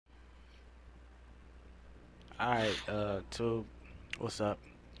Alright, what's up?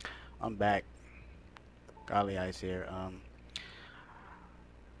 I'm back. Golly Ice here.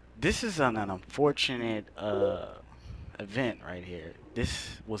 This is an unfortunate event right here. This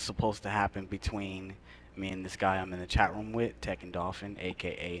was supposed to happen between me and this guy I'm in the chat room with, Tech and Dolphin,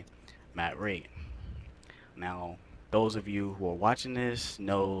 aka Matt Ray. Now, those of you who are watching this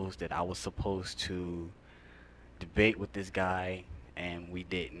knows that I was supposed to debate with this guy and we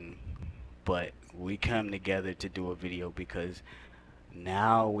didn't. But we come together to do a video because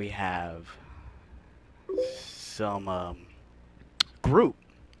now we have some group,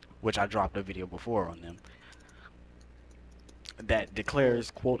 which I dropped a video before on them, that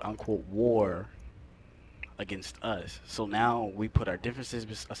declares quote unquote war against us. So now we put our differences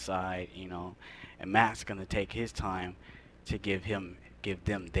aside, and Matt's gonna take his time to give them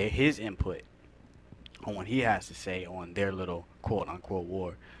his input on what he has to say on their little quote unquote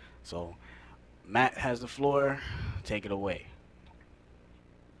war. So Matt has the floor. Take it away.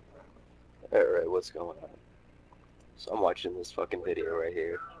 Alright, what's going on? So I'm watching this fucking video right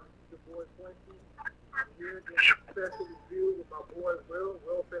here. Special review with my boy Will.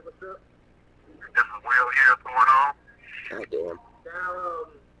 Will, say what's up? This is Will here. What's going on? God damn. Now,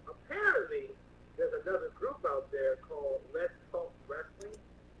 apparently, there's another group out there called Let's Talk Wrestling.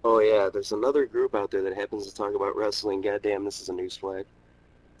 Oh yeah, there's another group out there that happens to talk about wrestling. God damn, this is a news flag.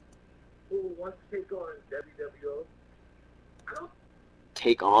 Who wants to take on WWO? I don't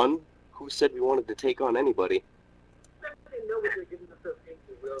Take on? Who said we wanted to take on anybody? think they know what they're getting themselves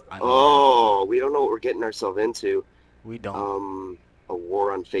into, Will. I know. Oh, we don't know what we're getting ourselves into. We don't. A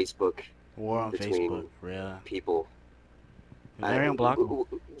war on Facebook War on between Facebook, yeah. people. Very unblockable.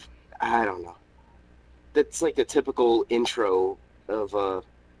 I don't know. That's like the typical intro of do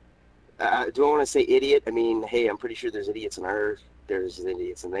I want to say idiot? I mean, hey, I'm pretty sure there's idiots on Earth. There's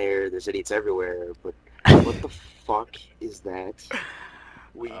idiots in there. There's idiots everywhere. But what the fuck is that?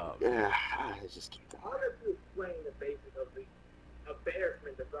 I just keep How going. does you explain the basis of the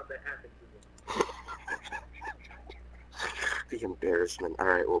embarrassment that's about to happen to you? The embarrassment. All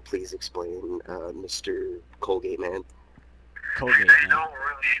right, well, please explain, Mr. Colgate man. Colgate, They man. don't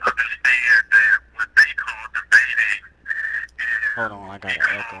really understand that what they call debating is Hold on, I got an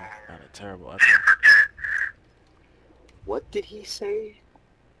echo. Got a terrible echo. different. What did he say?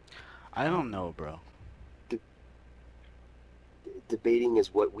 I don't know, bro. Debating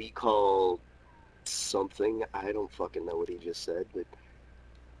is what we call something. I don't fucking know what he just said, but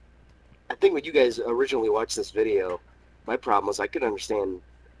I think when you guys originally watched this video, my problem was I couldn't understand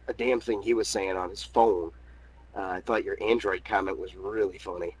a damn thing he was saying on his phone. I thought your Android comment was really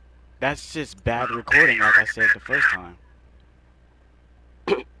funny. That's just bad recording, like I said the first time.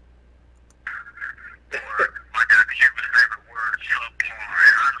 Like I use my favorite word, subpar.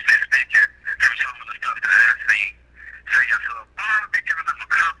 Honestly speaking, for some of the stuff that I've seen, say yourself, be giving us a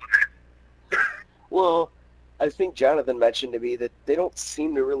compliment. Well, I think Jonathan mentioned to me that they don't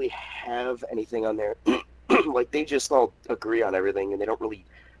seem to really have anything on there. Like, they just all agree on everything, and they don't really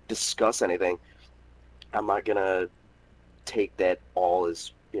discuss anything. I'm not gonna take that all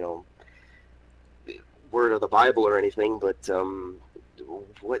as, word of the Bible or anything, but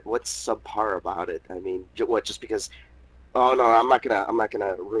what's subpar about it? I mean, what, just because? Oh no, I'm not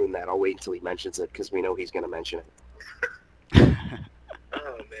gonna ruin that. I'll wait until he mentions it because we know he's gonna mention it.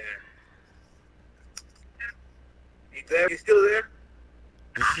 Oh, man. You there? You still there?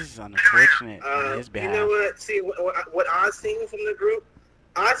 This is unfortunate on his You behalf. know what? See, what I've seen from the group,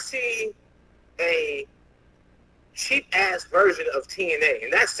 I see a cheap-ass version of TNA,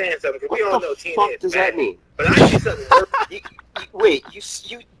 and that's saying something, because we all What know the TNA fuck is does bad. that mean? But I see something worse. Wait, you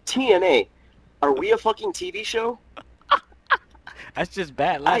TNA? Are we a fucking TV show? That's just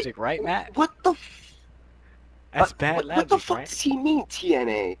bad logic, right, Matt? What the? That's bad What the logic, fuck right? does he mean,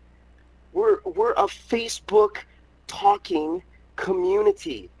 TNA? We're a Facebook talking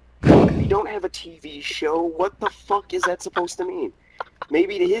community. We don't have a TV show. What the fuck is that supposed to mean?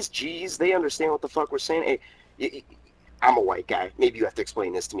 Maybe to his G's, they understand what the fuck we're saying. Hey, I'm a white guy. Maybe you have to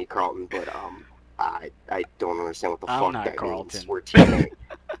explain this to me, Carlton. But I don't understand what the I'm fuck not that Carlton. means. We're TNA.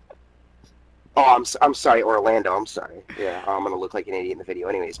 Oh, I'm sorry, Orlando. I'm sorry. Yeah, I'm gonna look like an idiot in the video,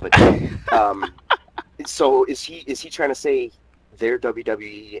 anyways. But so is he trying to say they're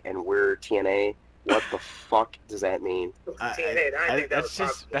WWE and we're TNA? What the fuck does that mean? TNA, I think that was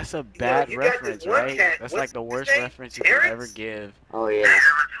possible. That's a bad you got this reference, one right? cat, That's what's like the his worst name? reference you can ever Terrence? give. Oh yeah.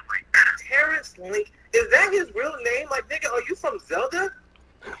 Terrence Link. Is that his real name? Like, nigga, are you from Zelda?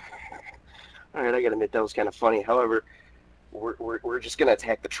 All right, I gotta admit that was kind of funny. However, we're just gonna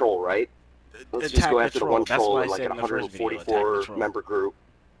attack the troll, right? Let's just go Attack the after the one troll. That's troll what I in like said an in the first video. Attack the 144 troll. member group.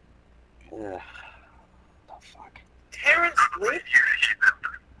 The Terrence Link?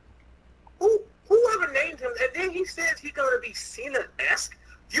 Whoever named him, and then he says he's gonna be Cena-esque.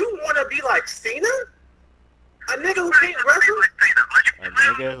 You wanna be like Cena? A nigga who can't wrestle? A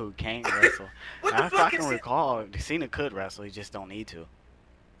nigga who can't wrestle. What Now, the if I fuck can is it? recall, Cena could wrestle. He just don't need to.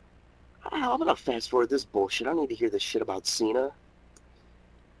 I'm gonna fast forward this bullshit. I don't need to hear this shit about Cena.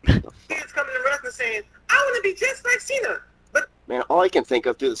 He's coming to wrestling saying, I wanna be just like Cena. But Man, all I can think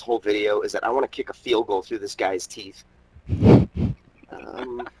of through this whole video is that I want to kick a field goal through this guy's teeth.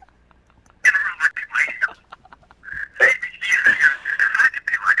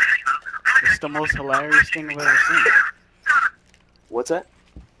 It's the most hilarious thing I've ever seen. What's that?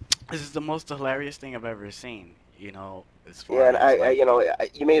 This is the most hilarious thing I've ever seen. You know, as far Yeah, and as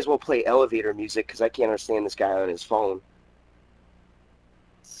like, you may as well play elevator music because I can't understand this guy on his phone.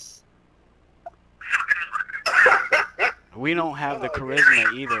 we don't have the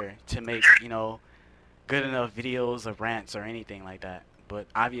charisma either to make, you know, good enough videos of rants or anything like that. But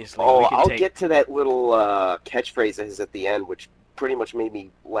obviously, Oh, we can I'll take. get to that little catchphrase of his at the end, which pretty much made me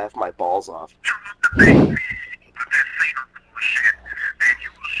laugh my balls off.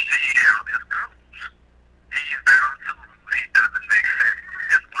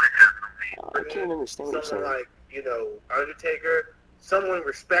 I can't understand what you're someone saying. like, you know, Undertaker, someone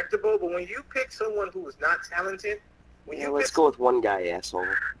respectable, but when you pick someone who is not talented, when Yeah, you let's pick go with one guy, asshole.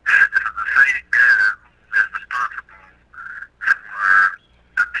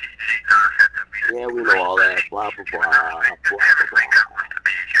 Yeah, we know all that. Blah, blah, blah, blah, blah, blah.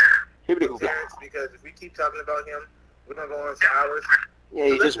 Hibbity-hoo-blah. Terrence, because if we keep talking about him, we're gonna go on for hours. Yeah,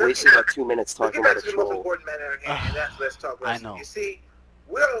 you just wasted about 2 minutes Let's talking get about back a to the most troll. important matter at hand, and that's let's talk I wrestling. know. You see,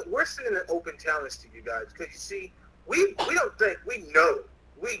 we're sending an open challenge to you guys because you see, we don't think we know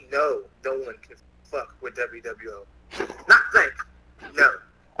no one can fuck with WWO. Not think, no.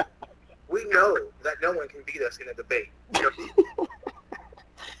 We know that no one can beat us in a debate.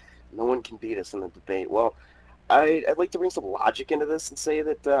 No one can beat us in the debate. Well, I'd like to bring some logic into this and say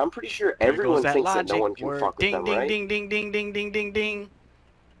that I'm pretty sure There everyone goes that thinks logic. that no one can Word. fuck with Ding, them, ding, right? ding, ding, ding, ding, ding, ding, ding.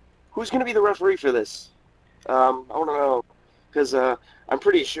 Who's going to be the referee for this? I want to know. Because I'm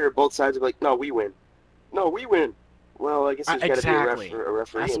pretty sure both sides are like, no, we win. No, we win. Well, I guess there's got to Exactly. be a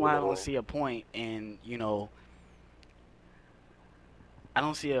referee That's in the why I middle. don't see a point in, you know, I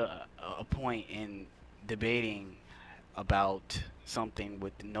don't see a point in debating about something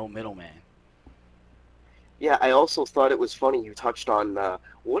with no middleman. Yeah, I also thought it was funny you touched on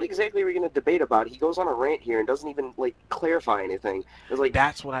what exactly are we going to debate about? He goes on a rant here and doesn't even like clarify anything. It was like,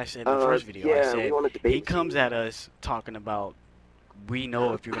 That's what I said in the first video. I yeah, we said want to debate. he comes at us talking about we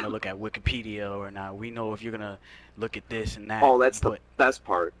know if you're gonna look at Wikipedia or not. We know if you're gonna look at this and that. Oh, that's but, the best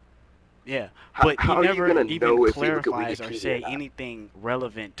part. yeah. How, But he how are you never gonna even know if you look at clarifies or Wikipedia say or not? anything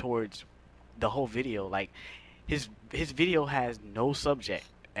relevant towards the whole video. Like his video has no subject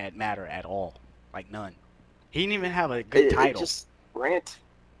matter at all. Like none. He didn't even have a good It title. just rant.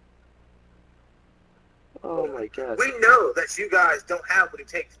 Oh my god. We know that you guys don't have what it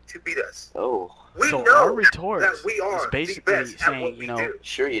takes to beat us. Oh, We So know our retort that we are is the basically best at saying, what you we know, do.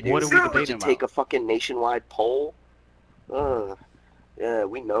 sure you do. What are we Sure, Would debating you take about? a fucking nationwide poll? Yeah,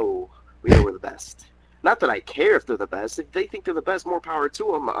 we know we're the best. Not that I care if they're the best. If they think they're the best, more power to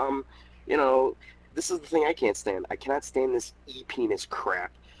them. You know, this is the thing I can't stand. I cannot stand this e-penis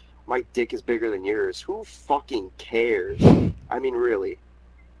crap. My dick is bigger than yours. Who fucking cares? I mean, really.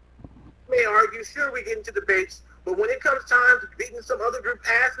 May argue, sure, we get into debates, but when it comes time to beating some other group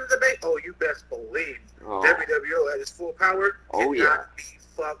ass in the debate, oh, you best believe Oh, WWO at its full power Oh, cannot yeah. be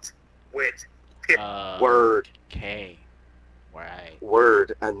fucked with. Word. Okay. Right.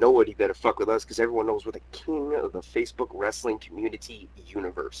 Word. Nobody better fuck with us because everyone knows we're the king of the Facebook wrestling community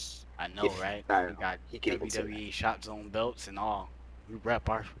universe. I know, If- right? I We don't know. got He could even say WWE Shot Zone belts and all. We rep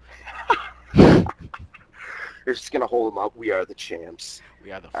our. You're just gonna hold them up. We are the champs.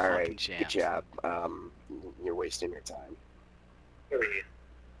 We are the All fucking right, champs. good job. You're wasting your time. Period.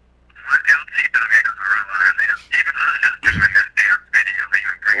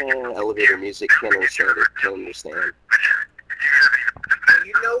 Elevator music. Can't understand it. Can't understand. And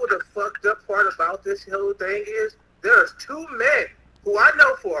you know what the fucked up part about this whole thing is? There's two men who I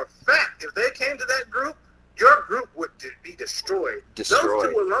know for a fact, if they came to that group, your group would be destroyed. Those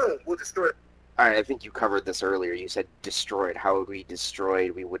Destroyed. two alone will destroy. All right, I think you covered this earlier. You said destroyed. How would we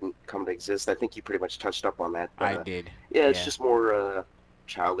destroyed? We wouldn't come to exist. I think you pretty much touched up on that. I did. Yeah, it's just more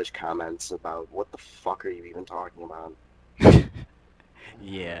childish comments about what the fuck are you even talking about?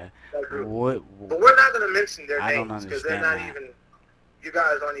 Yeah. That group. What? But we're not going to mention their I don't names because they're understand not that. even. You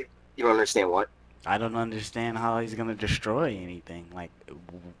guys aren't even. You don't understand what? I don't understand how he's gonna destroy anything. Like,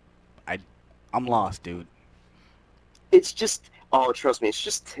 I'm lost, dude. It's just, oh, trust me, it's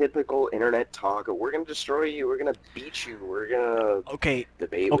just typical internet talk. We're gonna destroy you. We're gonna beat you. We're gonna Okay,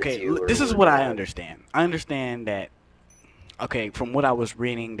 debate with okay. you. Or This is we're what I gonna. understand. I understand that. Okay, from what I was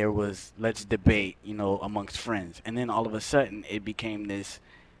reading, there was let's debate, amongst friends, and then all of a sudden it became this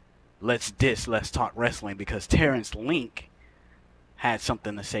let's talk wrestling because Terrence Link had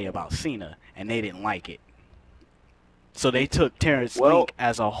something to say about Cena, and they didn't like it. So they took Terrence Well, Link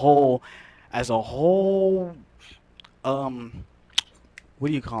as a whole, um, what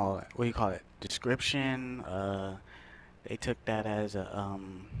do you call it? What do you call it? Description. They took that as a.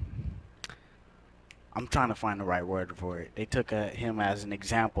 I'm trying to find the right word for it. They took him as an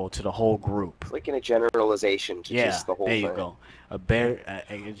example to the whole group. it's like in a generalization to Yeah, just the whole there you thing. go. A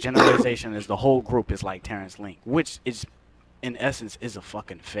generalization is the whole group is like Terrence Link, which is in essence is a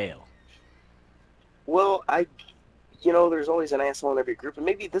fucking fail. Well, there's always an asshole in every group, and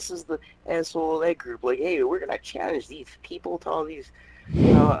maybe this is the asshole of that group. Like, hey, we're gonna challenge these people to all these,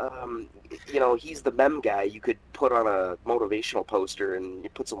 he's the meme guy. You could put on a motivational poster and you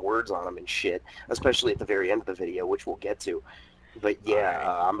put some words on him and shit, especially at the very end of the video, which we'll get to. But All yeah,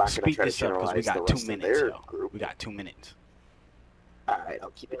 right, I'm not gonna speed try to this up because we generalize the got two rest of minutes, their yo. group. We got 2 minutes. All right,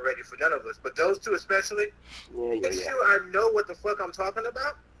 I'll keep it. Not ready for none of us, but those two especially. Make sure I know what the fuck I'm talking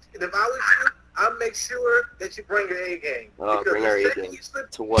about. And if I was you, I'll make sure that you bring your A game. Bring our A game.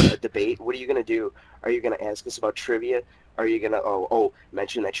 To what? A debate? What are you gonna do? Are you gonna ask us about trivia? Are you gonna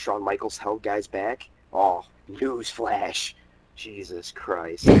mention that Shawn Michaels held guys back? Oh, newsflash! Jesus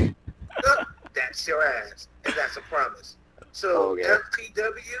Christ! That's your ass, and that's a promise. So Okay.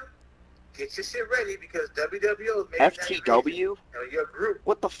 FTW, get your shit ready because WWO is making FTW? Your group.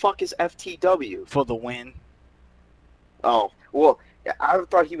 What the fuck is FTW? For the win. Oh, well, I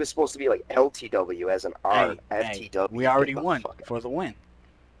thought he was supposed to be like LTW as an R. Hey, FTW. we already won for the win.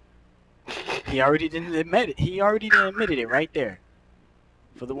 He already didn't admit it. He already admitted it right there.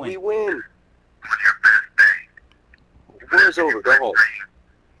 For the win. We win. War's over. Go home.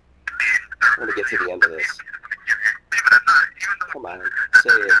 I'm gonna get to the end of this. Come on, say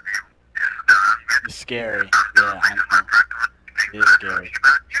it. It's scary. Yeah, I know. It is scary.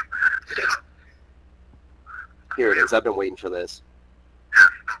 Here it is. I've been waiting for this.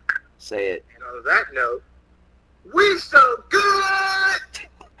 Say it. And on that note, we so good.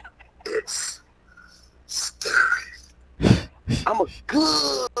 It's scary. I'm a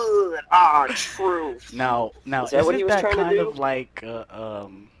good truth. Now, Is that what he isn't was that trying to kind do? of like a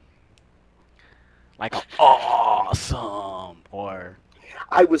awesome or?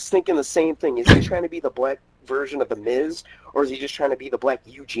 I was thinking the same thing. Is he trying to be the black version of the Miz, or is he just trying to be the black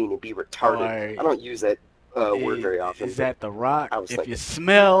Eugene and be retarded? I don't use that word very often. Is that The Rock? I was If thinking. you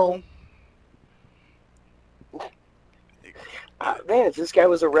smell. Man, if this guy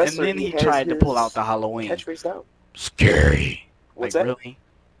was a wrestler, And then he has tried to pull out his the Halloween. catchphrase down. Scary. What's like, that? Really?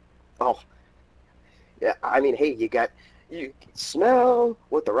 Oh, yeah. I mean, hey, you can smell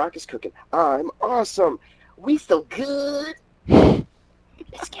what the Rock is cooking. I'm awesome. We so good.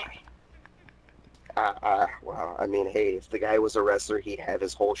 It's scary. Well, I mean, hey, if the guy was a wrestler, he'd have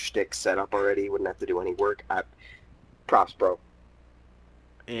his whole shtick set up already. He wouldn't have to do any work. Props, bro.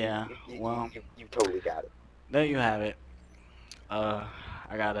 Yeah. Well, you totally got it. there you have it.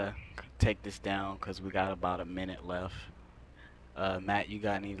 I gotta take this down because we got about a minute left. Matt, you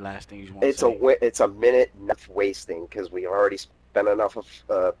got any last things you want to say? It's a minute enough wasting because we already spent enough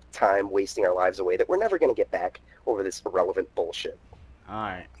of time wasting our lives away that we're never gonna get back over this irrelevant bullshit. All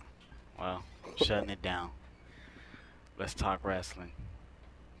right. Well, I'm shutting it down. Let's talk wrestling.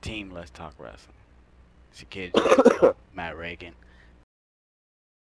 Team, let's talk wrestling. It's your kid, Matt Reagan.